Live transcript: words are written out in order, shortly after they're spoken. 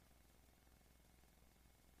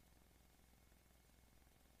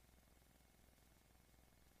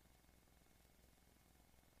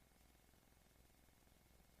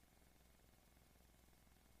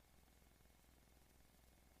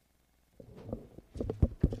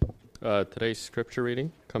Today's scripture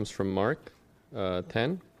reading comes from Mark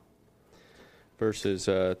 10, verses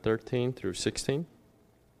 13 through 16.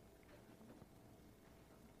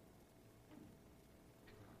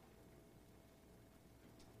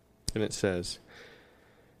 And it says,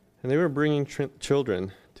 "And they were bringing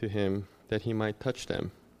children to him that he might touch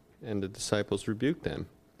them, and the disciples rebuked them.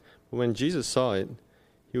 But when Jesus saw it,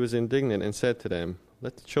 he was indignant and said to them,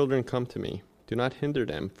 'Let the children come to me. Do not hinder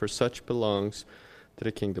them, for such belongs to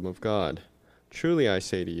the kingdom of God. Truly I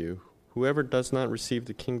say to you, whoever does not receive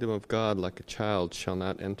the kingdom of God like a child shall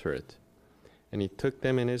not enter it.' And he took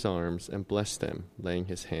them in his arms and blessed them, laying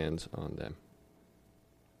his hands on them."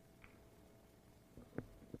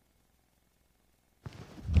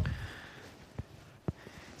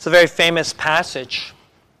 It's a very famous passage,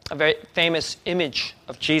 a very famous image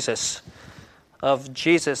of Jesus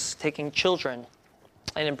taking children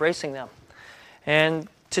and embracing them. And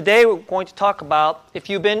today we're going to talk about, if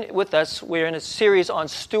you've been with us, we're in a series on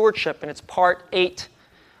stewardship, and it's part 8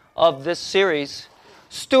 of this series.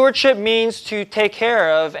 Stewardship means to take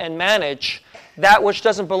care of and manage that which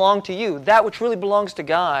doesn't belong to you, that which really belongs to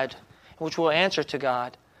God, which will answer to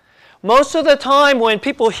God. Most of the time when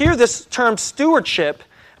people hear this term stewardship,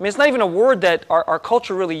 I mean, it's not even a word that our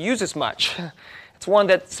culture really uses much. It's one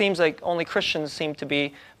that seems like only Christians seem to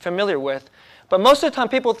be familiar with. But most of the time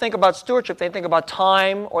people think about stewardship, they think about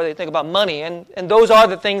time or they think about money. And those are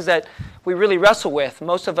the things that we really wrestle with.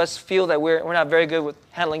 Most of us feel that we're not very good with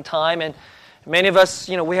handling time. And many of us,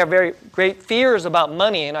 we have very great fears about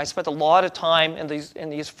money. And I spent a lot of time in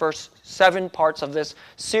these first 7 parts of this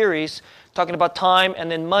series talking about time and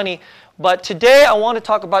then money. But today I want to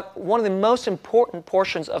talk about one of the most important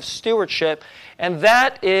portions of stewardship, and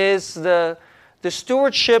that is the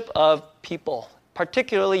stewardship of people,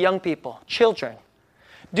 particularly young people, children.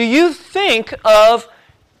 Do you think of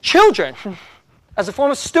children as a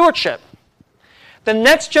form of stewardship? The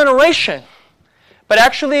next generation. But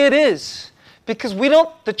actually it is, because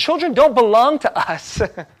the children don't belong to us.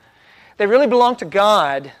 They really belong to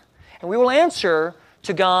God. And we will answer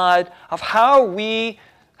to God of how we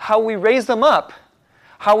raised them up,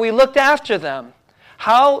 how we looked after them,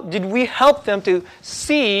 how did we help them to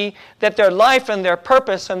see that their life and their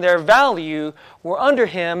purpose and their value were under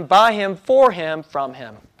Him, by Him, for Him, from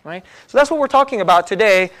Him. Right? So that's what we're talking about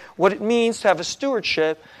today, what it means to have a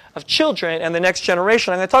stewardship of children and the next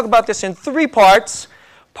generation. I'm going to talk about this in 3 parts.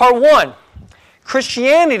 Part 1,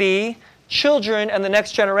 Christianity, children, and the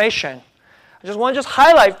next generation. I just want to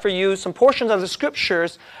highlight for you some portions of the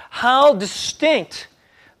Scriptures, how distinct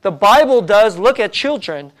the Bible does look at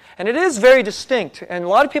children, and it is very distinct. And a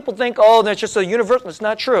lot of people think, that's just a universal. It's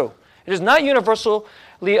not true. It is not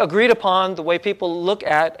universally agreed upon the way people look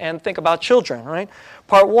at and think about children, right?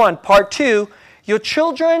 Part 1. Part 2, your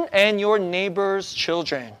children and your neighbor's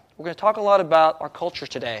children. We're going to talk a lot about our culture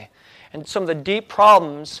today and some of the deep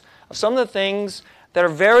problems of some of the things that are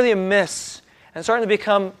very amiss and starting to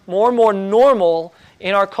become more and more normal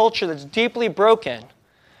in our culture that's deeply broken.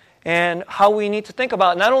 And how we need to think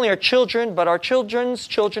about not only our children, but our children's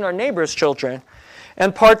children, our neighbor's children.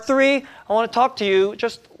 And part 3, I want to talk to you,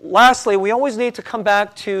 just lastly, we always need to come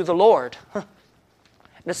back to the Lord, and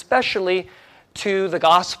especially to the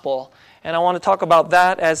gospel. And I want to talk about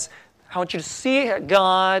that as, I want you to see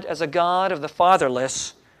God as a God of the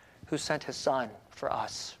fatherless who sent His Son for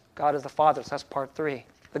us. God of the fatherless, that's part 3.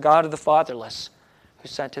 The God of the fatherless who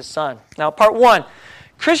sent His Son. Now, part 1.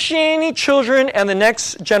 Christianity, children, and the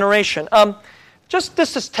next generation.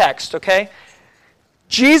 This is text, okay?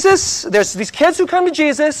 Jesus, there's these kids who come to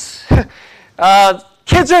Jesus.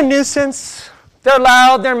 Kids are a nuisance. They're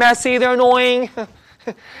loud, they're messy, they're annoying.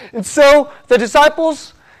 And so the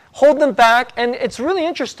disciples hold them back, and it's really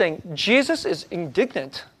interesting. Jesus is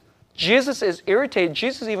indignant. Jesus is irritated.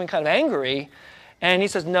 Jesus is even kind of angry. And He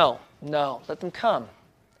says, no, let them come.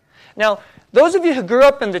 Now, those of you who grew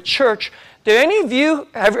up in the church, do any of you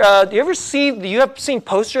you have seen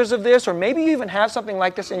posters of this, or maybe you even have something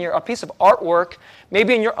like this in a piece of artwork,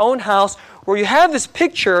 maybe in your own house, where you have this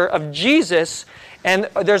picture of Jesus, and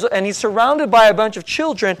He's surrounded by a bunch of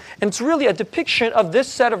children, and it's really a depiction of this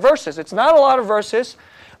set of verses. It's not a lot of verses,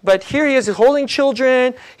 but here He is, He's holding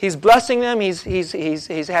children, He's blessing them, He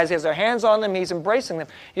has their hands on them, He's embracing them.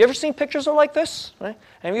 You ever seen pictures like this? Right?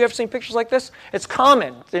 Have you ever seen pictures like this? It's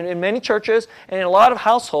common in many churches and in a lot of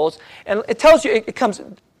households, and it tells you, it comes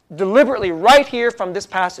deliberately right here from this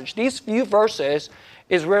passage. These few verses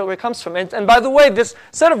is where it comes from. And by the way, this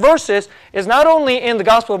set of verses is not only in the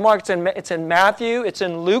Gospel of Mark, it's in Matthew, it's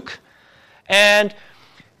in Luke, and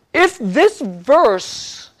if this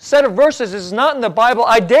set of verses is not in the Bible,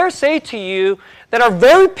 I dare say to you that our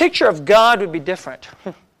very picture of God would be different.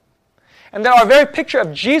 and that our very picture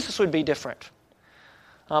of Jesus would be different.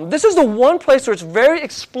 This is the one place where it's very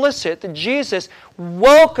explicit that Jesus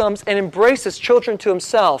welcomes and embraces children to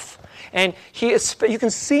himself. And you can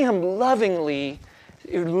see him lovingly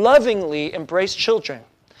embrace children.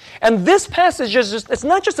 And this passage it's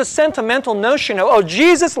not just a sentimental notion of, oh,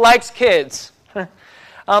 Jesus likes kids. It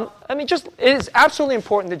is absolutely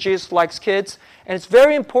important that Jesus likes kids. And it's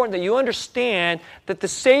very important that you understand that the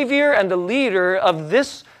Savior and the leader of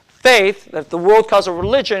this faith, that the world calls a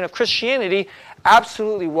religion, of Christianity,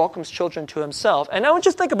 absolutely welcomes children to himself. And now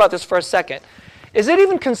just think about this for a second. Is it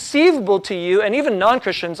even conceivable to you, and even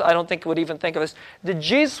non-Christians I don't think would even think of this, that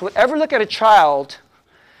Jesus would ever look at a child,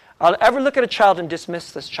 and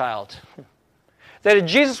dismiss this child? That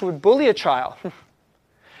Jesus would bully a child?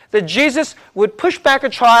 That Jesus would push back a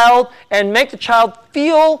child and make the child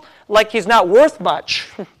feel like he's not worth much?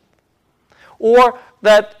 Or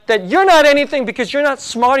that you're not anything because you're not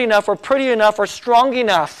smart enough or pretty enough or strong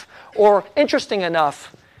enough or interesting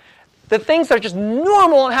enough? The things that are just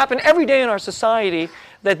normal and happen every day in our society,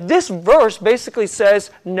 that this verse basically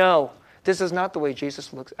says, no, this is not the way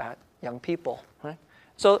Jesus looks at young people. Right?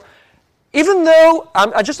 So even though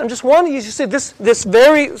I'm just wanting you to see this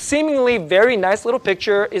very seemingly very nice little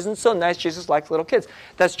picture isn't so nice, Jesus likes little kids.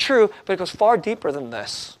 That's true, but it goes far deeper than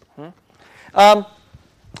this.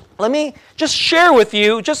 Let me just share with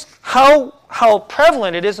you just how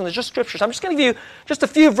prevalent it is in the Scriptures. I'm just going to give you just a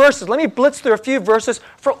few verses. Let me blitz through a few verses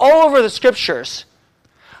from all over the Scriptures.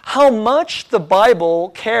 How much the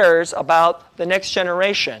Bible cares about the next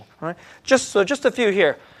generation. Right? Just a few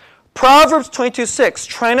here. Proverbs 22:6,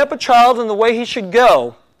 train up a child in the way he should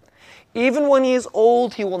go. Even when he is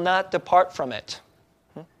old, he will not depart from it.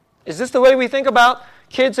 Is this the way we think about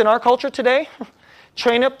kids in our culture today?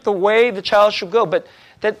 Train up the way the child should go. But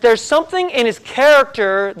that there's something in his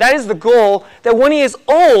character, that is the goal, that when he is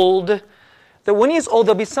old,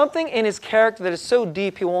 there'll be something in his character that is so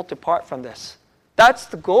deep he won't depart from this. That's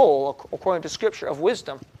the goal, according to Scripture, of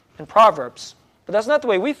wisdom in Proverbs. But that's not the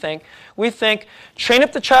way we think. We think, train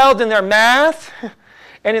up the child in their math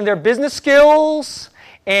and in their business skills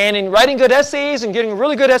and in writing good essays and getting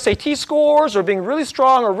really good SAT scores or being really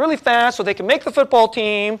strong or really fast so they can make the football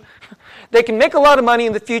team. They can make a lot of money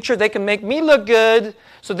in the future. They can make me look good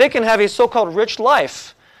so they can have a so-called rich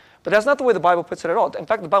life. But that's not the way the Bible puts it at all. In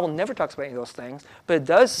fact, the Bible never talks about any of those things. But it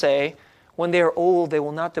does say when they are old, they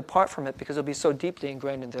will not depart from it because it will be so deeply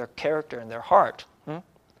ingrained in their character and their heart.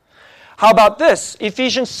 How about this?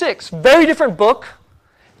 Ephesians 6, very different book,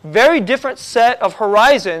 very different set of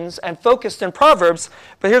horizons and focus than Proverbs.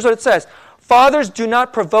 But here's what it says. Fathers, do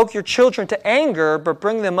not provoke your children to anger, but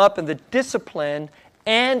bring them up in the discipline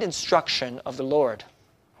and instruction of the Lord.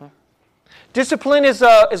 Discipline is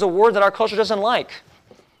a word that our culture doesn't like.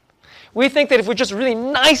 We think that if we're just really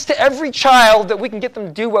nice to every child that we can get them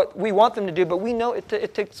to do what we want them to do, but we know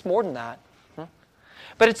it takes more than that.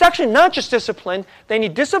 But it's actually not just discipline. They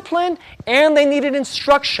need discipline and they need an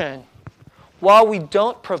instruction while we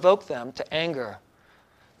don't provoke them to anger.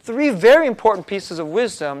 3 very important pieces of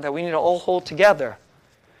wisdom that we need to all hold together.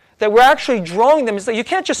 That we're actually drawing them. Is that you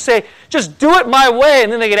can't just say, just do it my way,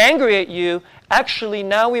 and then they get angry at you. Actually,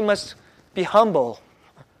 now we must be humble.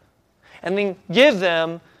 And then give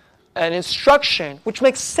them an instruction which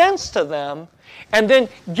makes sense to them, and then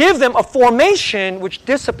give them a formation which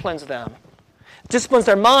disciplines them. Disciplines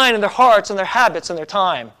their mind and their hearts and their habits and their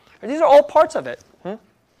time. And these are all parts of it.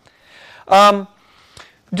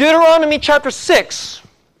 Deuteronomy chapter 6,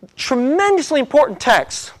 tremendously important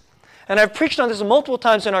text. And I've preached on this multiple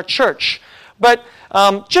times in our church. But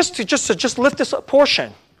just to lift this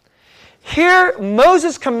portion. Here,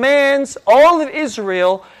 Moses commands all of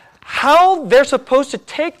Israel how they're supposed to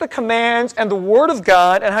take the commands and the Word of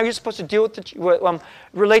God and how you're supposed to deal with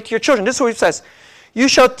relate to your children. This is what he says. You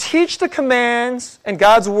shall teach the commands and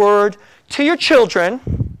God's Word to your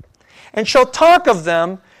children and shall talk of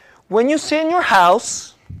them when you sit in your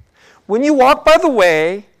house, when you walk by the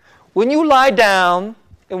way, when you lie down,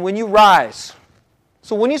 and when you rise.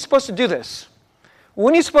 So when are you supposed to do this?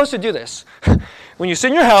 When are you supposed to do this? When you sit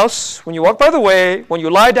in your house, when you walk by the way, when you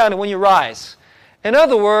lie down, and when you rise. In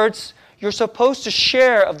other words, you're supposed to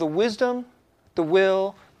share of the wisdom, the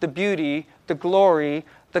will, the beauty, the glory,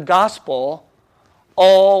 the gospel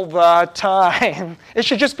all the time. It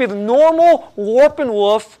should just be the normal warp and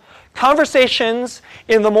woof conversations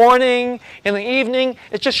in the morning, in the evening.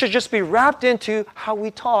 It should just be wrapped into how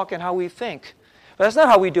we talk and how we think. But that's not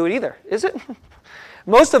how we do it either, is it?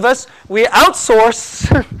 Most of us, we outsource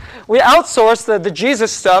the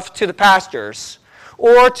Jesus stuff to the pastors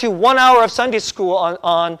or to 1 hour of Sunday school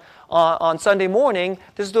on Sunday morning.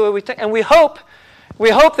 This is the way we think. And we hope We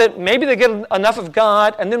hope that maybe they get enough of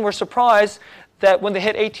God, and then we're surprised that when they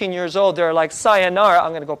hit 18 years old, they're like, sayonara, I'm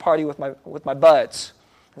going to go party with my buds.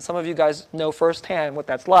 And some of you guys know firsthand what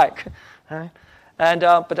that's like. Right? And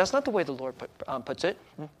but that's not the way the Lord puts it.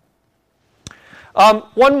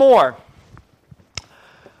 One more.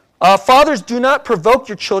 Fathers, do not provoke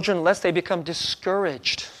your children lest they become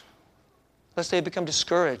discouraged. Lest they become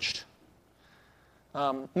discouraged.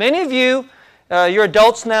 Many of you, you're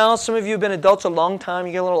adults now. Some of you have been adults a long time.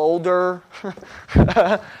 You get a little older.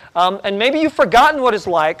 And maybe you've forgotten what it's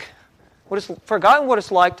like. Forgotten what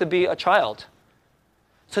it's like to be a child.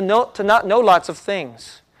 To not know lots of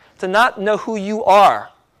things. To not know who you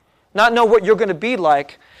are. Not know what you're going to be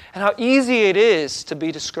like. And how easy it is to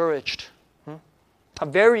be discouraged. How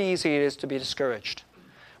very easy it is to be discouraged.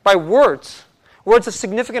 By words of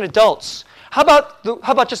significant adults. How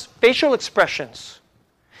about just facial expressions?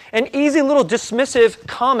 And easy little dismissive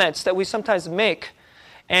comments that we sometimes make.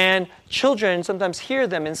 And children sometimes hear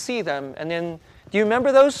them and see them. And then, do you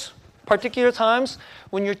remember those particular times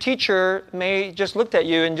when your teacher may just looked at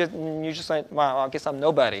you and you're just like, wow, I guess I'm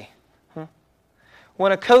nobody.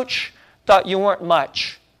 When a coach thought you weren't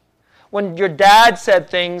much. When your dad said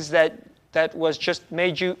things that was just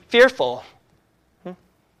made you fearful. We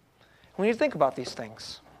need to think about these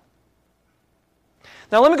things.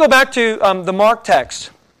 Now let me go back to the Mark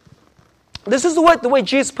text. This is the way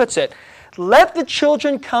Jesus puts it. Let the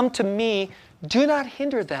children come to me. Do not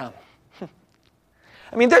hinder them.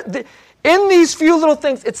 I mean, in these few little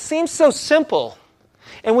things, it seems so simple.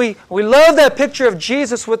 And we love that picture of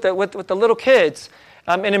Jesus with the little kids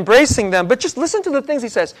and embracing them. But just listen to the things he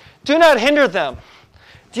says. Do not hinder them.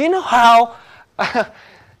 Do you know how...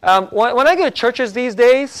 when I go to churches these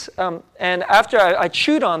days, and after I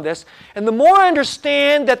chewed on this, and the more I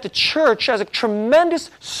understand that the church has a tremendous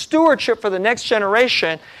stewardship for the next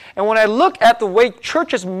generation, and when I look at the way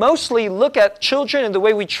churches mostly look at children and the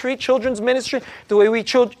way we treat children's ministry, the way we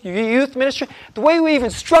treat youth ministry, the way we even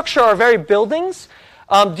structure our very buildings,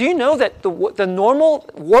 do you know that the normal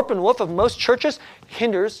warp and woof of most churches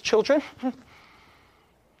hinders children?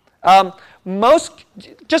 Let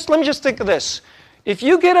me just think of this. If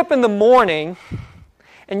you get up in the morning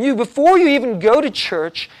and before you even go to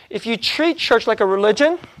church, if you treat church like a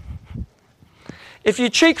religion, if you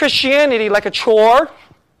treat Christianity like a chore,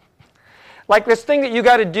 like this thing that you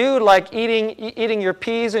got to do, like eating your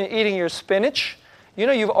peas and eating your spinach, you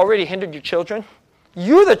know you've already hindered your children.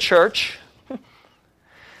 You're the church.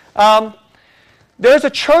 There's a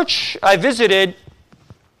church I visited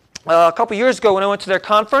a couple years ago when I went to their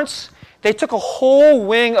conference. They took a whole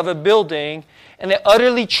wing of a building and they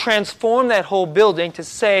utterly transformed that whole building to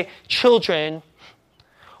say, children,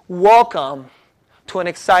 welcome to an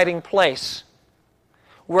exciting place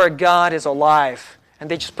where God is alive. And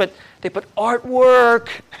they put artwork.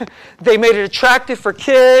 They made it attractive for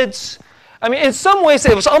kids. I mean, in some ways,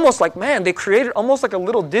 it was almost like, man, they created almost like a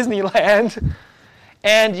little Disneyland.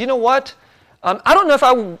 And you know what? I don't know if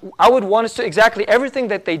I would want to do exactly everything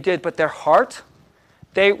that they did, but their heart,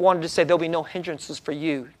 they wanted to say there'll be no hindrances for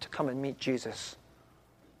you to come and meet Jesus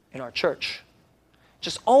in our church.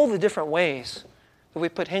 Just all the different ways that we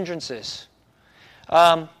put hindrances.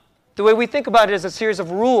 The way we think about it is a series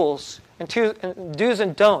of rules and do's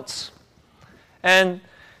and don'ts. And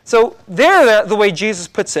so they're the way Jesus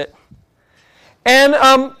puts it. And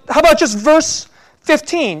how about just verse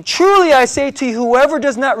 15? Truly I say to you, whoever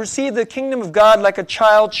does not receive the kingdom of God like a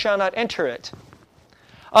child shall not enter it.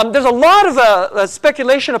 There's a lot of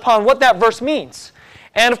speculation upon what that verse means.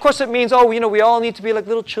 And of course it means, we all need to be like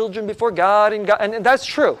little children before God. And that's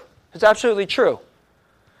true. It's absolutely true.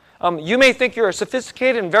 You may think you're a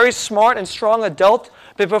sophisticated and very smart and strong adult,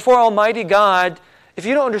 but before Almighty God, if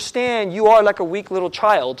you don't understand, you are like a weak little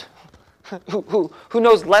child who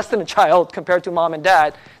knows less than a child compared to mom and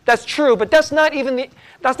dad. That's true, but that's not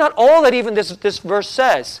all that even this verse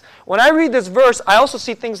says. When I read this verse, I also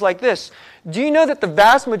see things like this. Do you know that the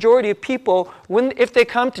vast majority of people, if they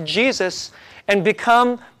come to Jesus and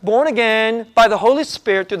become born again by the Holy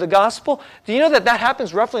Spirit through the gospel, do you know that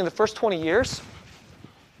happens roughly in the first 20 years?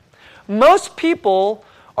 Most people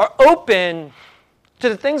are open to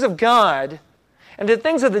the things of God and to the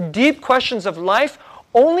things of the deep questions of life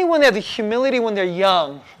only when they have the humility when they're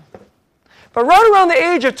young. But right around the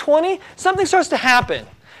age of 20, something starts to happen.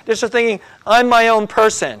 They start thinking, I'm my own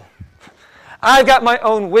person. I've got my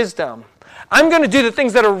own wisdom. I'm going to do the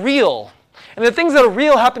things that are real. And the things that are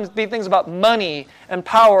real happen to be things about money and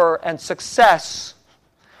power and success.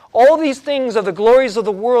 All these things of the glories of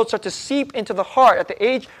the world start to seep into the heart at the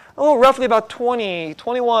age, roughly about 20,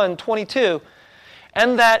 21, 22.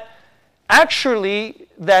 And that actually,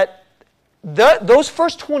 that those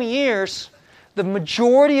first 20 years, the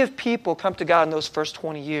majority of people come to God in those first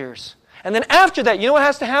 20 years. And then after that, you know what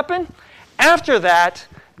has to happen? After that,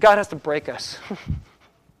 God has to break us.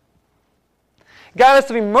 God has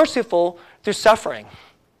to be merciful through suffering.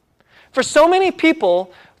 For so many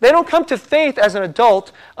people, they don't come to faith as an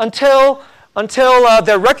adult until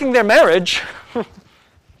they're wrecking their marriage.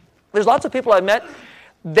 There's lots of people I've met,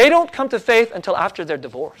 they don't come to faith until after they're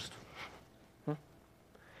divorced.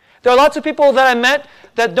 There are lots of people that I met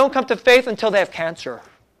that don't come to faith until they have cancer,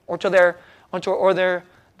 or their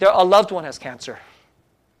a loved one has cancer.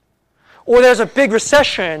 Or there's a big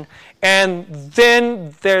recession, and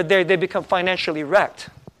then they become financially wrecked.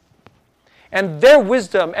 And their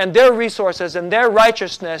wisdom and their resources and their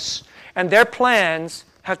righteousness and their plans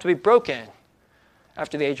have to be broken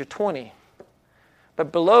after the age of 20.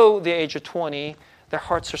 But below the age of 20, their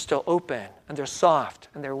hearts are still open, and they're soft,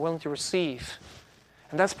 and they're willing to receive.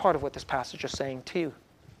 And that's part of what this passage is saying too.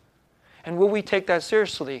 And will we take that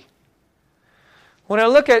seriously? When I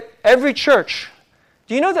look at every church,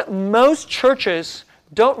 do you know that most churches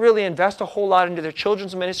don't really invest a whole lot into their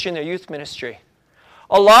children's ministry and their youth ministry?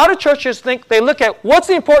 A lot of churches they look at what's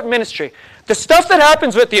the important ministry? The stuff that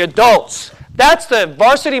happens with the adults. That's the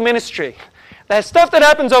varsity ministry. That stuff that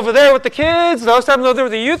happens over there with the kids, those happens over there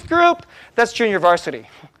with the youth group, that's junior varsity.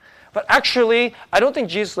 But actually, I don't think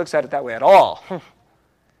Jesus looks at it that way at all.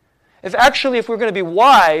 If we're going to be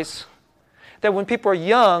wise, that when people are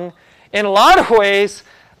young, in a lot of ways,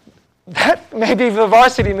 that may be the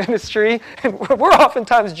varsity ministry, and we're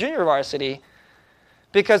oftentimes junior varsity,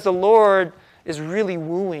 because the Lord is really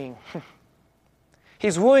wooing.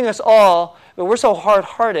 He's wooing us all, but we're so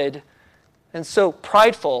hard-hearted and so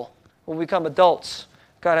prideful when we become adults.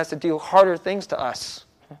 God has to do harder things to us.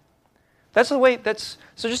 That's the way,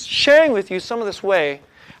 so just sharing with you some of this way,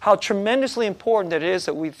 how tremendously important it is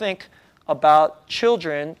that we think about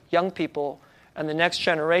children, young people, and the next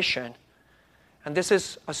generation. And this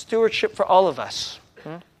is a stewardship for all of us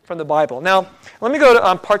from the Bible. Now, let me go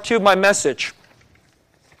to part 2 of my message.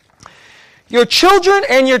 Your children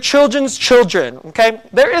and your children's children. Okay,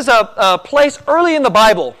 there is a place early in the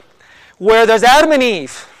Bible where there's Adam and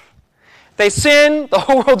Eve. They sin. The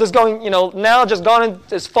whole world is going, now just gone and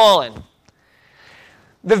is fallen.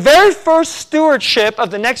 The very first stewardship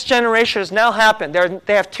of the next generation has now happened.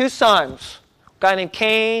 They have 2 sons, a guy named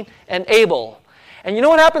Cain and Abel. And you know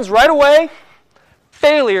what happens right away?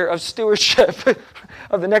 Failure of stewardship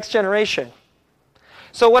of the next generation.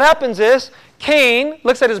 So what happens is, Cain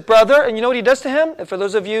looks at his brother, and you know what he does to him? And for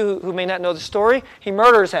those of you who may not know the story, he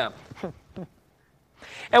murders him.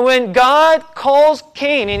 And when God calls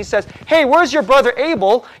Cain and he says, hey, where's your brother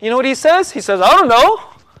Abel? You know what he says? He says, I don't know.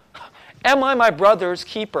 Am I my brother's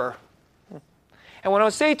keeper? And what I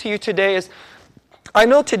would say to you today is, I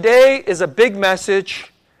know today is a big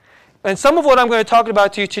message, and some of what I'm going to talk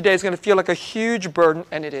about to you today is going to feel like a huge burden,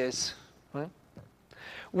 and it is. Right?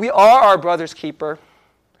 We are our brother's keeper,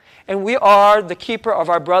 and we are the keeper of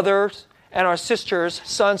our brothers and our sisters,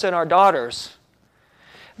 sons and our daughters.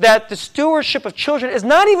 That the stewardship of children is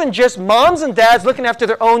not even just moms and dads looking after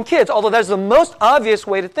their own kids, although that's the most obvious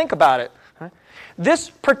way to think about it. This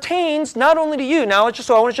pertains not only to you. Now, I want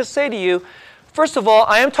to just say to you, first of all,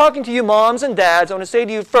 I am talking to you moms and dads. I want to say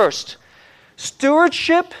to you first,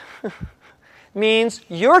 stewardship means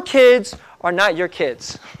your kids are not your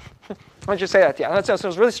kids. I want you to say that to you. That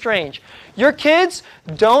sounds really strange. Your kids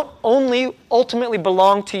don't only ultimately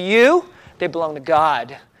belong to you, they belong to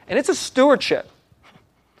God. And it's a stewardship.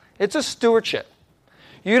 It's a stewardship.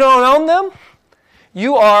 You don't own them.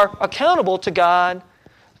 You are accountable to God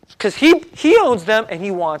because He owns them and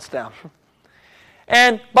He wants them.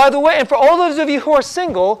 And by the way, and for all those of you who are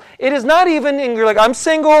single, it is not even, and you're like, I'm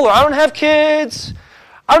single or I don't have kids.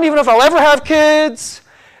 I don't even know if I'll ever have kids.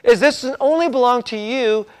 This doesn't only belong to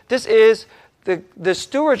you. This is, the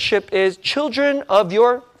stewardship is children of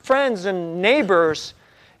your friends and neighbors.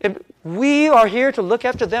 We are here to look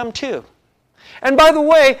after them too. And by the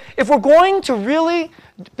way, if we're going to really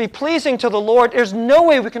be pleasing to the Lord, there's no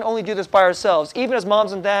way we can only do this by ourselves. Even as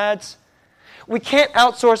moms and dads, we can't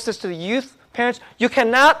outsource this to the youth parents. You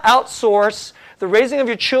cannot outsource the raising of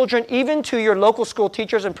your children even to your local school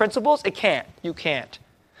teachers and principals. It can't. You can't.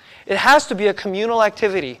 It has to be a communal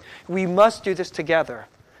activity. We must do this together.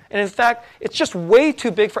 And in fact, it's just way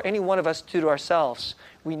too big for any one of us to do to ourselves.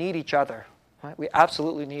 We need each other. Right? We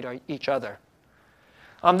absolutely need each other.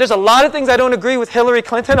 There's a lot of things I don't agree with Hillary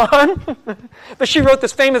Clinton on, but she wrote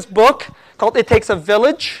this famous book called It Takes a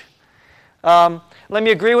Village. Let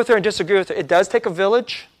me agree with her and disagree with her. It does take a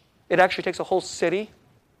village. It actually takes a whole city.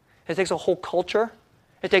 It takes a whole culture.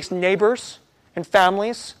 It takes neighbors and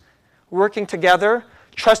families working together,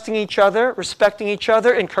 trusting each other, respecting each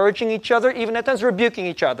other, encouraging each other, even at times rebuking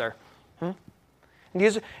each other. And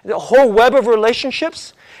these are the whole web of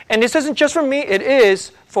relationships. And this isn't just for me, it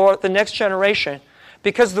is for the next generation.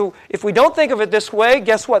 Because if we don't think of it this way,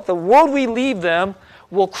 guess what? The world we leave them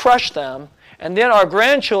will crush them. And then our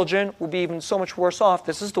grandchildren will be even so much worse off.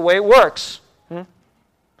 This is the way it works.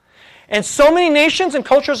 And so many nations and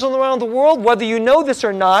cultures around the world, whether you know this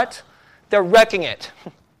or not, they're wrecking it.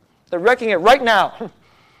 They're wrecking it right now.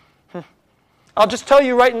 I'll just tell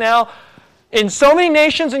you right now, in so many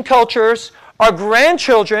nations and cultures, our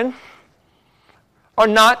grandchildren are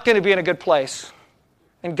not going to be in a good place.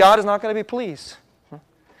 And God is not going to be pleased.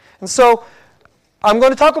 And so I'm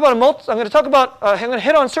going to talk about I'm going to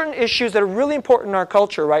hit on certain issues that are really important in our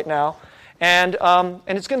culture right now. And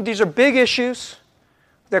these are big issues.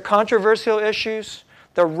 They're controversial issues.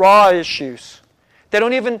 They're raw issues. They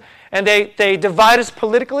don't even, and they divide us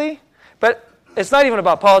politically, but it's not even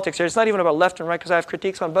about politics here. It's not even about left and right, because I have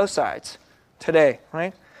critiques on both sides today,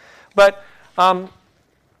 right? But,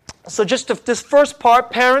 so just this first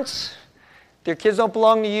part, parents, their kids don't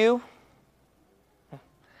belong to you.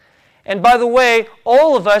 And by the way,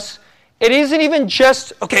 all of us, it isn't even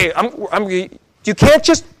just, okay, you can't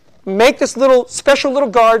just make this special little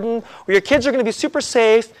garden where your kids are going to be super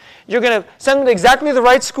safe. You're going to send them to exactly the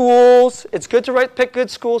right schools. It's good to pick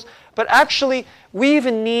good schools. But actually, we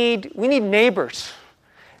need neighbors.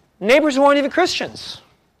 Neighbors who aren't even Christians.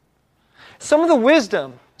 Some of the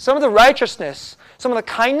wisdom, some of the righteousness, some of the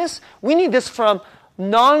kindness, we need this from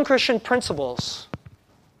non-Christian principles.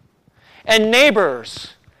 And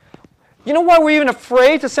neighbors. You know why we're even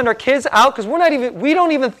afraid to send our kids out? Because we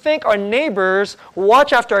don't even think our neighbors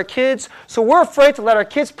watch after our kids, so we're afraid to let our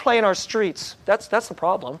kids play in our streets. That's the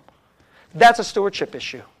problem. That's a stewardship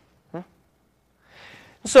issue.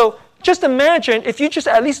 So just imagine if you just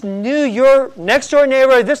at least knew your next door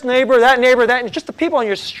neighbor, this neighbor, that, just the people on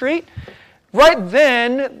your street. Right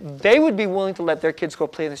then, they would be willing to let their kids go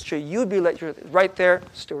play in the street. You would be right there,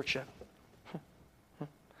 stewardship.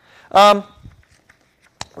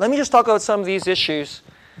 Let me just talk about some of these issues.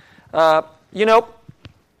 The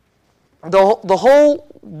whole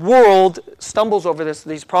world stumbles over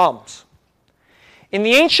these problems. In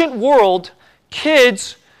the ancient world,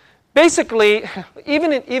 kids, basically,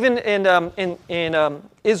 even in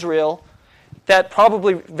Israel, that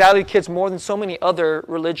probably valued kids more than so many other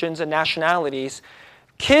religions and nationalities,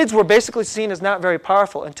 kids were basically seen as not very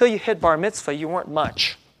powerful. Until you hit bar mitzvah, you weren't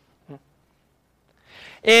much.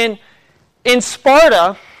 In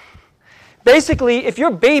Sparta, basically, if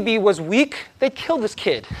your baby was weak, they'd kill this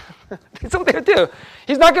kid. That's what they would do.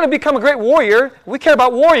 He's not going to become a great warrior. We care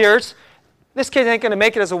about warriors. This kid ain't going to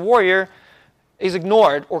make it as a warrior. He's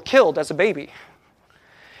ignored or killed as a baby.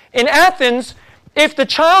 In Athens, if the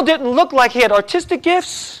child didn't look like he had artistic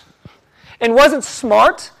gifts and wasn't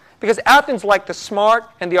smart, because Athens liked the smart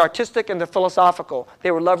and the artistic and the philosophical.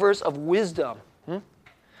 They were lovers of wisdom.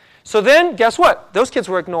 So then, guess what? Those kids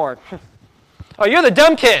were ignored. Oh, you're the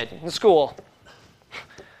dumb kid in school.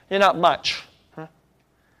 You're not much.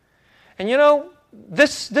 And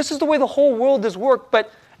this is the way the whole world has worked,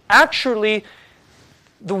 but actually,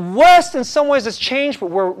 the West in some ways has changed,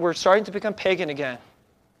 but we're starting to become pagan again.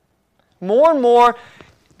 More and more,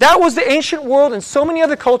 that was the ancient world and so many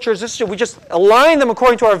other cultures. We just align them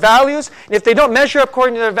according to our values, and if they don't measure up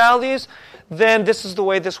according to their values, then this is the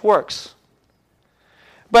way this works.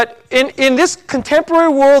 But in this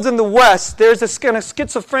contemporary world in the West, there's this kind of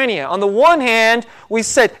schizophrenia. On the one hand, we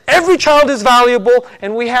said every child is valuable,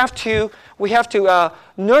 and we have to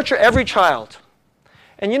nurture every child.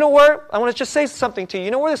 And you know where? I want to just say something to you.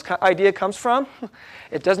 You know where this idea comes from?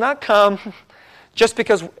 It does not come just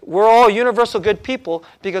because we're all universal good people,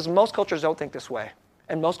 because most cultures don't think this way.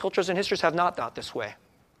 And most cultures and histories have not thought this way.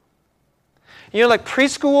 Like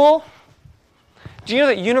preschool, do you know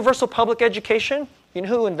that universal public education? You know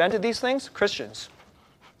who invented these things? Christians.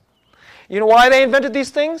 You know why they invented these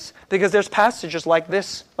things? Because there's passages like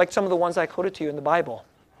this, like some of the ones I quoted to you in the Bible.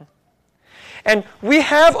 And we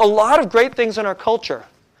have a lot of great things in our culture.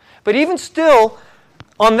 But even still,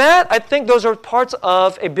 on that, I think those are parts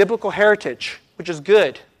of a biblical heritage, which is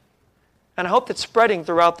good. And I hope that's spreading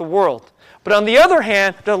throughout the world. But on the other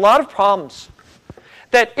hand, there are a lot of problems.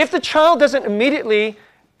 That if the child doesn't immediately,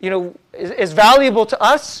 is valuable to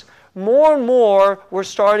us, more and more we're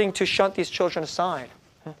starting to shunt these children aside.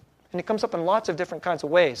 And it comes up in lots of different kinds of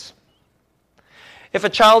ways. If a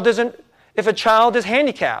child is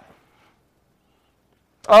handicapped,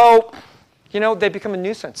 they become a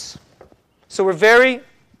nuisance. So we're very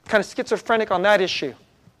kind of schizophrenic on that issue.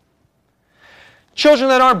 Children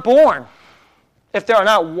that aren't born, if they are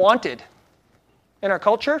not wanted in our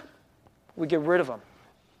culture, we get rid of them.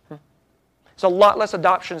 There's a lot less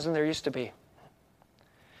adoptions than there used to be.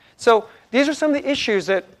 So these are some of the issues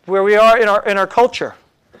where we are in our culture.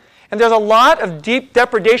 And there's a lot of deep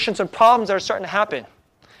depredations and problems that are starting to happen.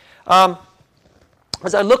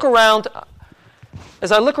 As I look around,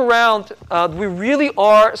 we really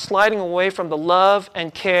are sliding away from the love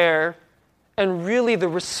and care and really the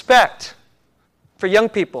respect for young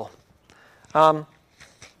people. One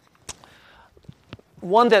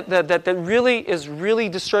that really is really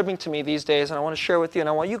disturbing to me these days, and I want to share with you, and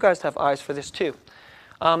I want you guys to have eyes for this too.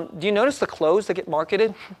 Do you notice the clothes that get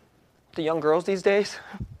marketed to young girls these days?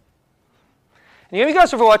 Any of you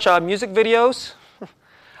guys ever watch music videos?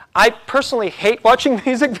 I personally hate watching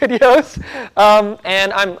music videos,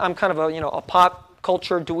 and I'm kind of a pop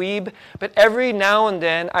culture dweeb. But every now and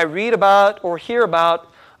then, I read about or hear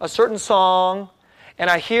about a certain song, and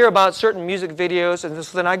I hear about certain music videos, and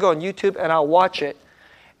then I go on YouTube and I'll watch it.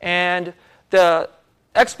 And the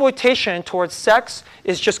exploitation towards sex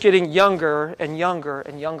is just getting younger and younger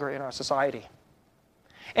and younger in our society.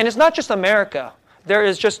 And it's not just America. There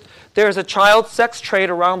is a child sex trade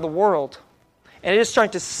around the world. And it is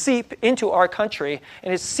starting to seep into our country.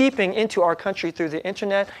 And it's seeping into our country through the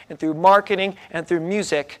internet and through marketing and through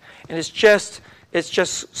music. And it's just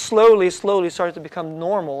slowly starting to become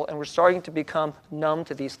normal, and we're starting to become numb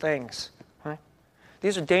to these things. Right?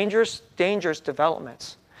 These are dangerous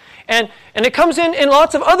developments. And it comes in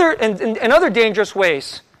lots of other dangerous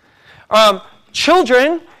ways.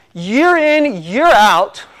 Children, year in, year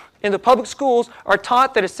out, in the public schools, are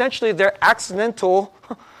taught that essentially they're accidental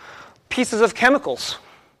pieces of chemicals.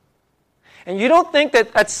 And you don't think that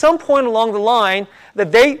at some point along the line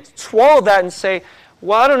that they swallow that and say,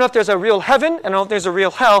 well, I don't know if there's a real heaven, and I don't know if there's a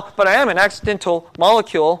real hell, but I am an accidental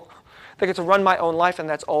molecule that gets to run my own life, and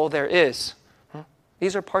that's all there is.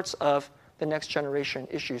 These are parts of the next generation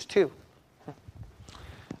issues too.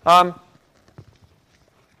 I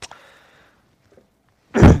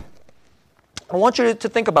want you to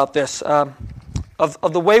think about this, of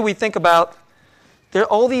the way we think about, there are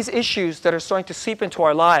all these issues that are starting to seep into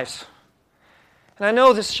our lives. And I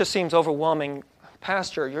know this just seems overwhelming.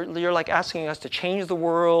 Pastor, you're like asking us to change the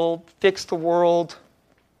world, fix the world.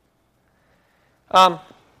 So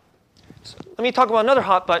let me talk about another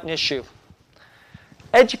hot button issue.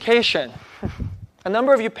 Education. A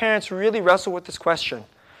number of you parents really wrestle with this question.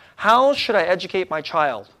 How should I educate my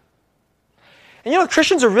child? And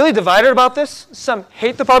Christians are really divided about this. Some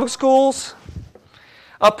hate the public schools.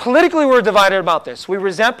 Politically, we're divided about this. We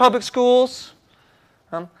resent public schools.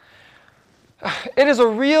 It is a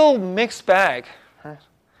real mixed bag.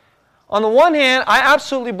 On the one hand, I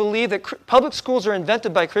absolutely believe that public schools are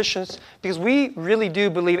invented by Christians because we really do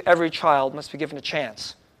believe every child must be given a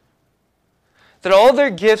chance. That all their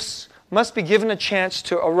gifts must be given a chance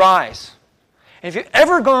to arise. And if you've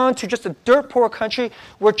ever gone to just a dirt poor country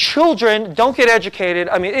where children don't get educated,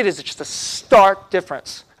 it is just a stark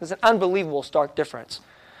difference. It's an unbelievable stark difference.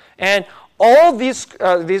 And all these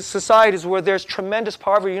societies where there's tremendous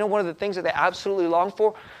poverty, one of the things that they absolutely long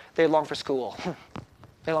for? They long for school.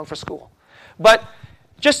 They long for school. But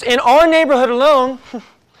just in our neighborhood alone,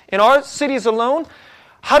 in our cities alone,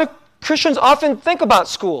 how do Christians often think about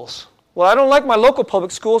schools? Well, I don't like my local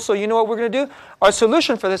public school, so you know what we're going to do? Our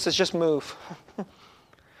solution for this is just move.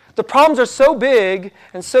 The problems are so big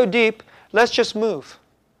and so deep, let's just move.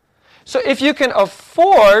 So if you can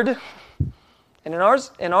afford, and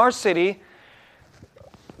in our city,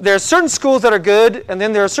 there are certain schools that are good, and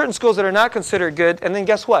then there are certain schools that are not considered good, and then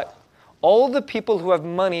guess what? All the people who have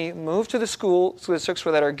money move to the schools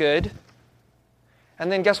that are good,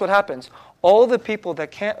 and then guess what happens? All the people that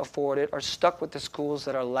can't afford it are stuck with the schools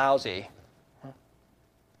that are lousy.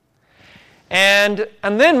 And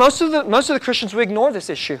then most of the Christians, we ignore this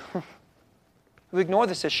issue. We ignore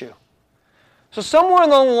this issue. So somewhere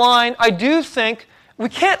along the line, I do think we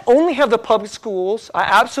can't only have the public schools. I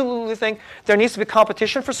absolutely think there needs to be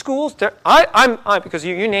competition for schools. Because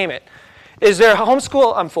you name it. Is there a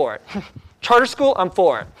homeschool? I'm for it. Charter school? I'm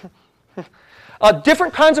for it.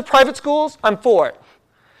 Different kinds of private schools? I'm for it.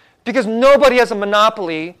 Because nobody has a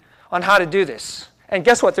monopoly on how to do this. And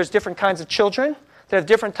guess what? There's different kinds of children that have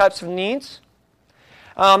different types of needs.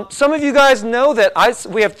 Some of you guys know that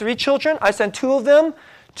we have 3 children. I send 2 of them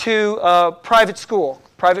to private school,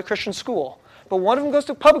 private Christian school. But one of them goes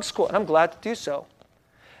to public school, and I'm glad to do so.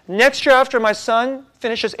 Next year, after my son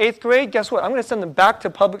finishes 8th grade, guess what? I'm going to send them back to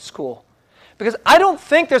public school. Because I don't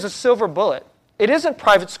think there's a silver bullet. It isn't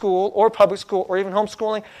private school or public school or even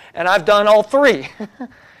homeschooling, and I've done all 3.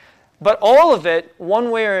 But all of it, one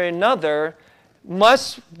way or another,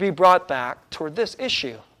 must be brought back toward this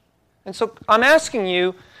issue. And so I'm asking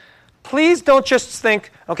you, please don't just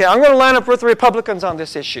think, okay, I'm going to line up with the Republicans on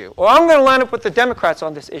this issue, or I'm going to line up with the Democrats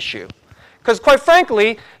on this issue. Because quite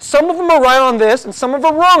frankly, some of them are right on this, and some of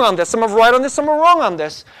them are wrong on this. Some are right on this, some are wrong on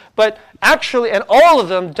this. But actually, and all of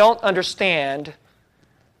them don't understand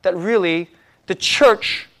that really the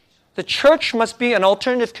church must be an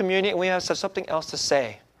alternative community, and we have something else to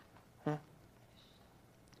say.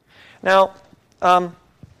 Now,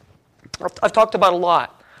 I've talked about a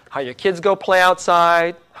lot. How your kids go play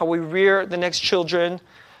outside, how we rear the next children.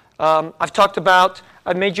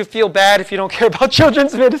 I've made you feel bad if you don't care about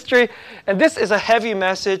children's ministry. And this is a heavy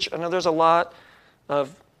message. I know there's a lot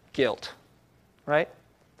of guilt, right?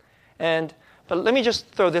 But let me just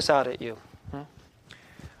throw this out at you.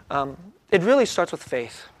 It really starts with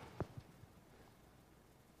faith.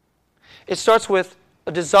 It starts with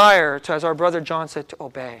a desire to, as our brother John said, to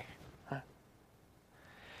obey.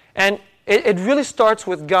 And it really starts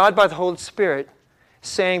with God by the Holy Spirit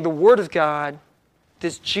saying the Word of God,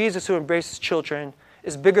 this Jesus who embraces children,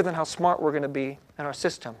 is bigger than how smart we're going to be in our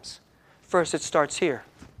systems. First, it starts here.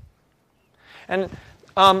 And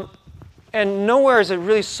nowhere is it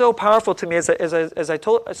really so powerful to me as I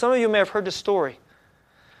told. Some of you may have heard this story.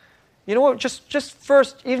 You know what? Just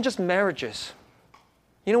first, even just marriages.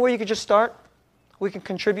 You know where you could just start? We can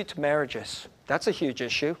contribute to marriages. That's a huge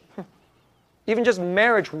issue. Even just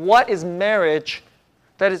marriage. What is marriage?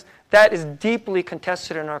 That is deeply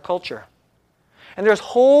contested in our culture. And there's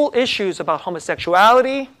whole issues about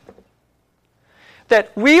homosexuality,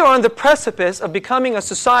 that we are on the precipice of becoming a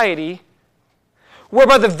society where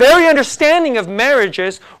by the very understanding of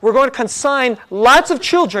marriages, we're going to consign lots of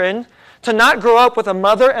children to not grow up with a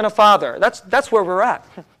mother and a father. That's where we're at.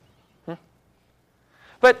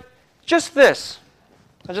 But just this.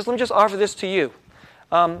 Let me just offer this to you.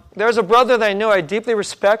 There's a brother that I know I deeply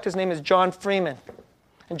respect. His name is John Freeman.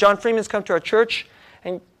 And John Freeman's come to our church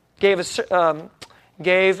and gave a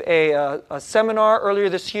seminar earlier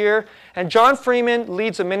this year. And John Freeman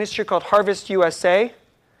leads a ministry called Harvest USA.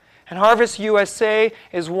 And Harvest USA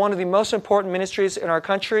is one of the most important ministries in our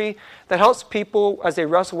country that helps people as they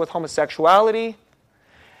wrestle with homosexuality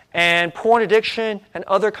and porn addiction and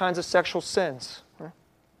other kinds of sexual sins.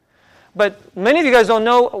 But many of you guys don't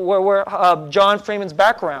know where John Freeman's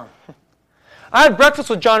background. I had breakfast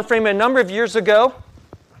with John Freeman a number of years ago,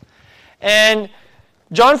 and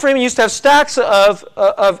John Freeman used to have stacks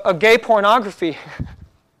of gay pornography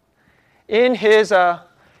in his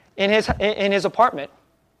apartment.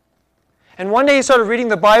 And one day he started reading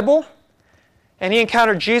the Bible, and he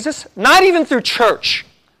encountered Jesus, not even through church,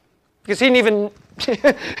 because he didn't even.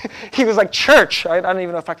 He was like, church, I don't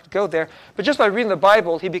even know if I could go there. But just by reading the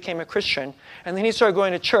Bible, he became a Christian. And then he started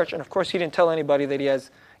going to church. And of course, he didn't tell anybody that he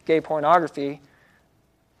has gay pornography.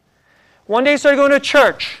 One day he started going to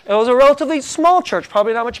church. It was a relatively small church,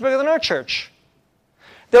 probably not much bigger than our church.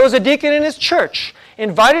 There was a deacon in his church,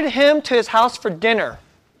 invited him to his house for dinner.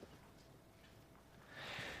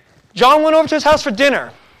 John went over to his house for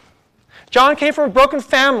dinner. John came from a broken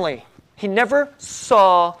family. He never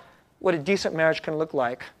saw what a decent marriage can look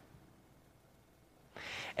like.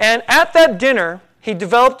 And at that dinner, he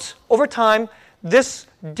developed, over time, this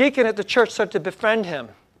deacon at the church started to befriend him.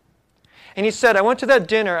 And he said, I went to that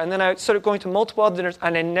dinner, and then I started going to multiple other dinners,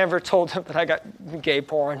 and I never told him that I got gay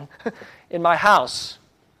porn in my house.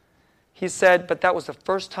 He said, but that was the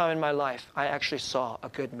first time in my life I actually saw a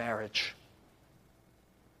good marriage.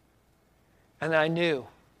 And I knew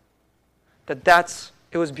that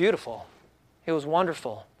it was beautiful. It was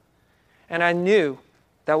wonderful. And I knew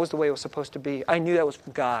that was the way it was supposed to be. I knew that was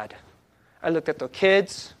from God. I looked at the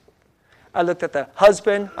kids. I looked at the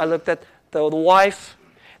husband. I looked at the wife.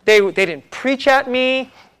 They didn't preach at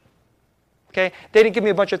me. Okay? They didn't give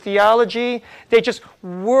me a bunch of theology. They just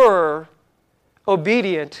were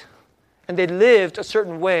obedient, and they lived a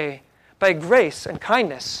certain way by grace and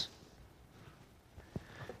kindness.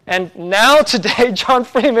 And now today, John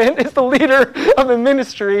Freeman is the leader of a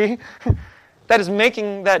ministry that is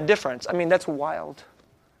making that difference. I mean, that's wild.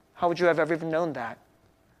 How would you have ever even known that?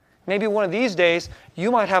 Maybe one of these days, you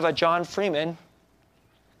might have a John Freeman.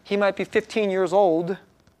 He might be 15 years old.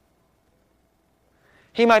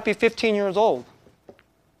 He might be 15 years old.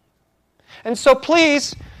 And so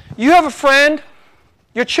please, you have a friend.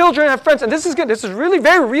 Your children have friends. And this is good. This is really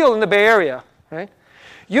very real in the Bay Area. Right?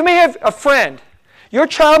 You may have a friend. Your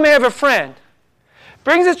child may have a friend.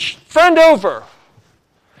 Brings a friend over.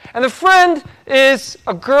 And the friend is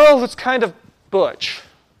a girl who's kind of butch.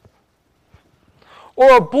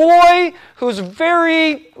 Or a boy who's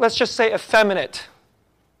very, let's just say, effeminate.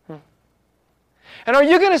 And are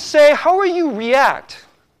you going to say, how will you react?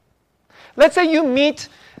 Let's say you meet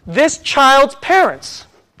this child's parents.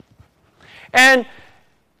 And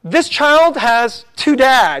this child has two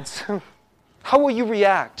dads. How will you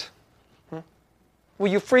react? Will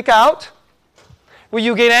you freak out? Will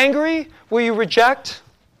you get angry? Will you reject?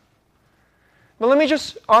 But let me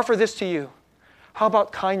just offer this to you. How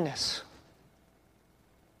about kindness?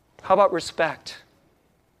 How about respect?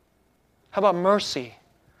 How about mercy?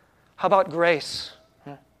 How about grace?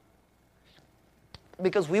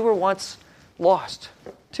 Because we were once lost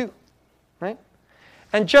too, right?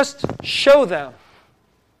 And just show them.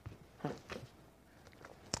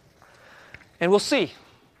 And we'll see.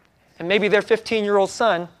 And maybe their 15-year-old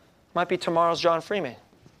son might be tomorrow's John Freeman.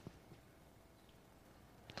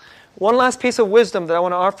 One last piece of wisdom that I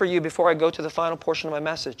want to offer you before I go to the final portion of my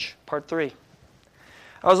message, part 3.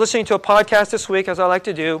 I was listening to a podcast this week, as I like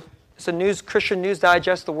to do. It's a Christian News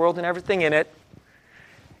Digest, the world and everything in it.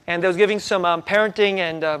 And they was giving some parenting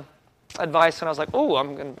and advice, and I was like, oh,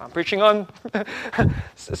 I'm preaching on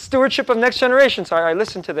stewardship of next generation. So I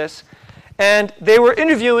listened to this. And they were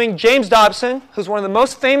interviewing James Dobson, who's one of the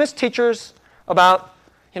most famous teachers about,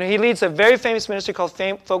 he leads a very famous ministry called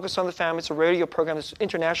Focus on the Family. It's a radio program that's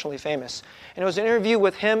internationally famous. And it was an interview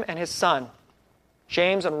with him and his son,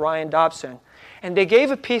 James and Ryan Dobson. And they gave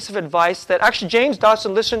a piece of advice that actually James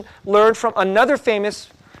Dobson learned from another famous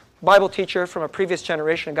Bible teacher from a previous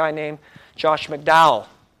generation, a guy named Josh McDowell.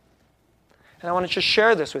 And I want to just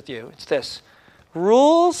share this with you. It's this.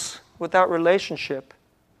 Rules without relationship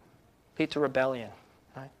lead to rebellion.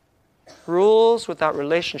 Right? Rules without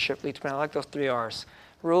relationship lead to rebellion. I like those 3 R's.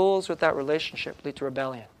 Rules without relationship lead to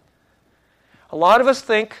rebellion. A lot of us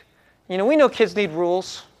think, we know kids need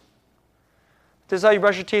rules. This is how you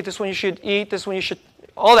brush your teeth. This is when you should eat. This is when you should,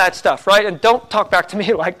 all that stuff, right? And don't talk back to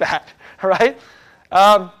me like that, all right?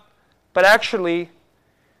 But actually,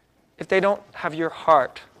 if they don't have your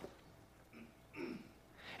heart.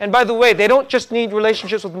 And by the way, they don't just need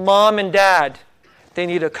relationships with mom and dad. They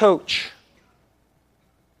need a coach.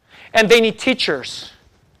 And they need teachers.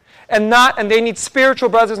 And they need spiritual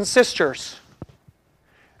brothers and sisters.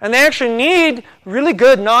 And they actually need really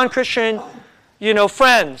good non-Christian,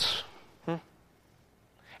 friends.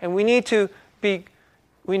 And we need to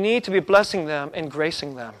be blessing them and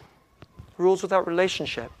gracing them. Rules without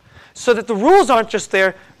relationship. So that the rules aren't just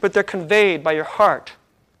there, but they're conveyed by your heart.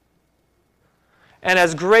 And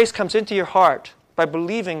as grace comes into your heart by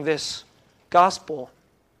believing this gospel,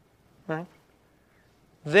 right,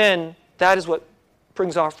 then that is what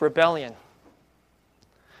brings off rebellion.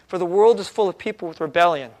 For the world is full of people with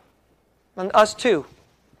rebellion. And us too.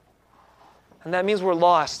 And that means we're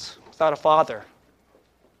lost without a father.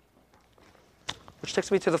 Which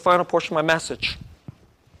takes me to the final portion of my message.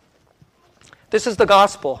 This is the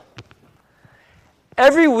gospel.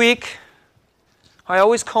 Every week, I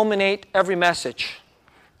always culminate every message.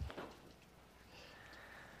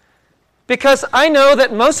 Because I know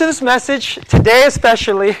that most of this message, today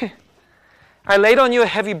especially, I laid on you a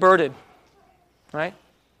heavy burden. Right?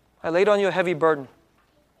 I laid on you a heavy burden.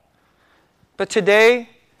 But today,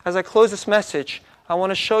 as I close this message, I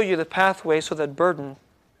want to show you the pathway so that burden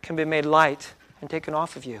can be made light and taken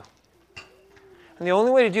off of you. And the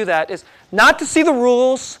only way to do that is not to see the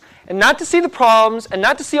rules, and not to see the problems, and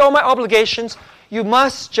not to see all my obligations. You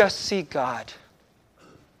must just see God.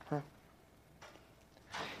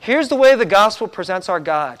 Here's the way the gospel presents our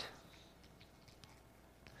God.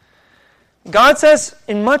 God says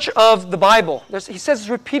in much of the Bible, he says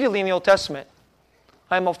repeatedly in the Old Testament,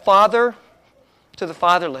 I am a father to the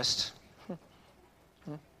fatherless.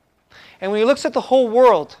 And when he looks at the whole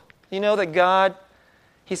world, you know that God,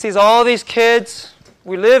 he sees all these kids.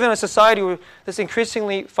 We live in a society that's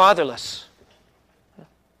increasingly fatherless.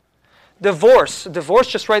 Divorce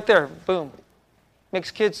just right there, boom. Makes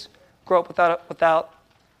kids grow up without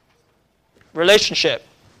relationship.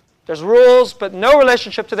 There's rules, but no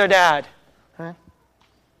relationship to their dad. And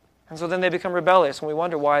so then they become rebellious, and we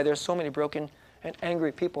wonder why there's so many broken and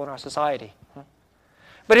angry people in our society.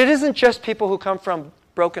 But it isn't just people who come from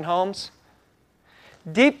broken homes.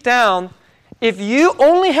 Deep down, if you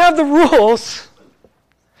only have the rules,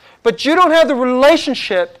 but you don't have the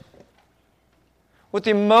relationship with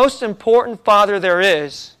the most important Father there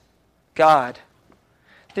is, God,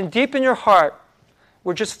 then deep in your heart,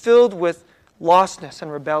 we're just filled with lostness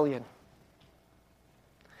and rebellion.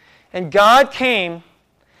 And God came.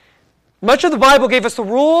 Much of the Bible gave us the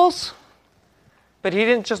rules, but He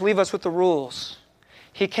didn't just leave us with the rules.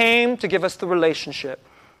 He came to give us the relationship.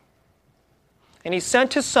 And He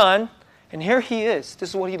sent His Son, and here He is. This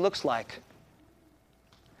is what He looks like.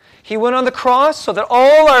 He went on the cross so that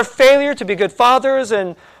all our failure to be good fathers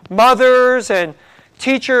and mothers and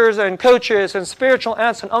teachers and coaches and spiritual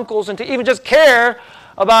aunts and uncles and to even just care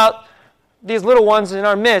about these little ones in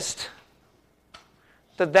our midst,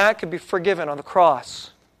 that could be forgiven on the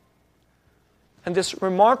cross. And this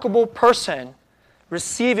remarkable person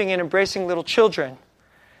receiving and embracing little children,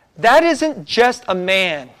 that isn't just a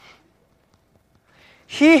man.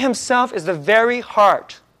 He himself is the very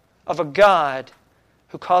heart of a God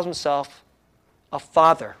who calls himself a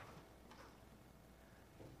father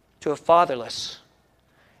to a fatherless.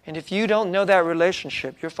 And if you don't know that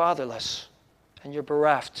relationship, you're fatherless and you're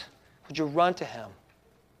bereft. Would you run to him?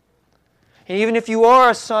 And even if you are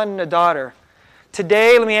a son and a daughter,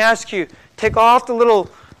 today let me ask you, take off the little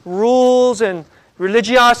rules and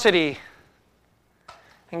religiosity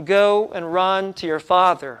and go and run to your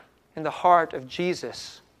Father in the heart of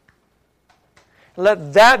Jesus.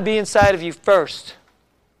 Let that be inside of you first,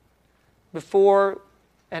 before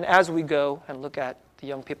and as we go and look at the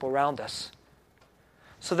young people around us.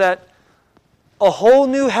 So that a whole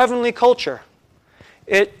new heavenly culture,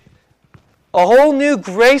 a whole new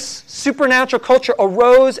grace, supernatural culture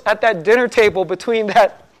arose at that dinner table between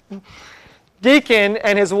that deacon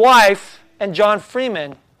and his wife and John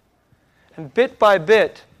Freeman. And bit by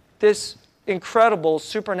bit, this incredible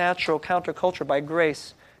supernatural counterculture by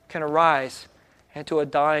grace can arise into a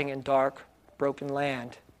dying and dark, broken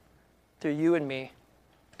land through you and me,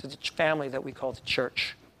 to the family that we call the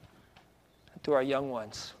church, and through our young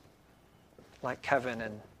ones like Kevin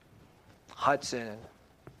and Hudson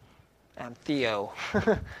and Theo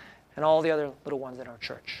and all the other little ones in our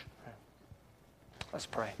church. Let's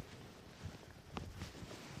pray.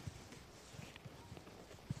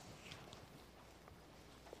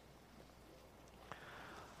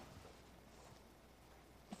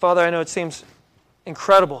 Father, I know it seems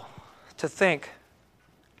incredible to think.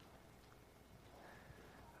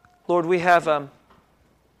 Lord, we have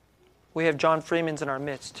John Freeman's in our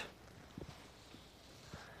midst.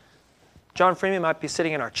 John Freeman might be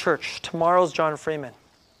sitting in our church. Tomorrow's John Freeman.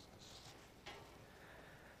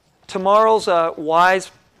 Tomorrow's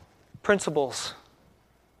wise principles.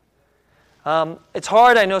 It's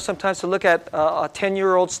hard, I know, sometimes to look at a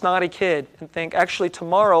 10-year-old snotty kid and think, actually,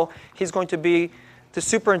 tomorrow he's going to be the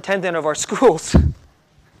superintendent of our schools.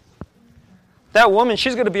 That woman,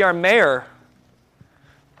 she's going to be our mayor.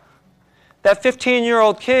 That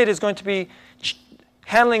 15-year-old kid is going to be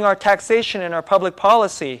handling our taxation and our public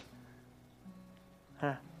policy.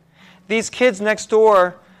 These kids next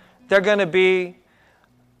door, they're going to be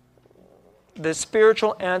the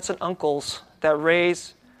spiritual aunts and uncles that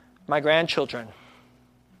raise my grandchildren,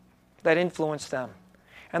 that influence them.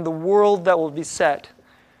 And the world that will be set,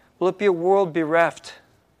 will it be a world bereft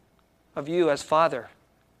of you as Father,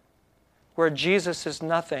 where Jesus is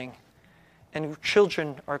nothing and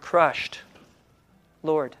children are crushed?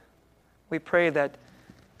 Lord, we pray that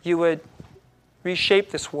you would reshape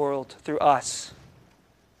this world through us.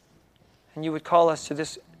 And you would call us to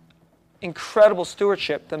this incredible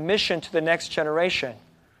stewardship, the mission to the next generation.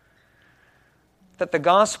 That the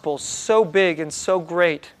gospel, so big and so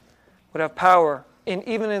great, would have power,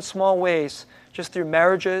 even in small ways, just through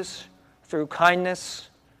marriages, through kindness,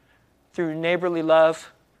 through neighborly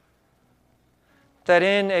love. That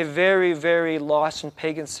in a very, very lost and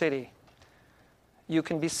pagan city, you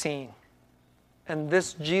can be seen. And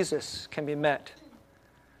this Jesus can be met.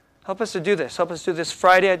 Help us to do this. Help us do this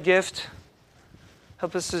Friday at Gift.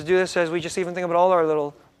 Help us to do this as we just even think about all our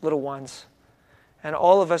little ones. And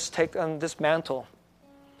all of us take on this mantle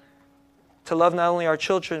to love not only our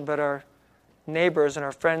children, but our neighbors and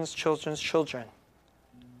our friends' children's children.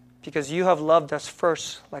 Because you have loved us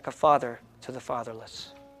first like a father to the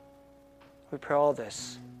fatherless. We pray all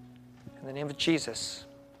this in the name of Jesus.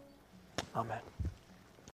 Amen.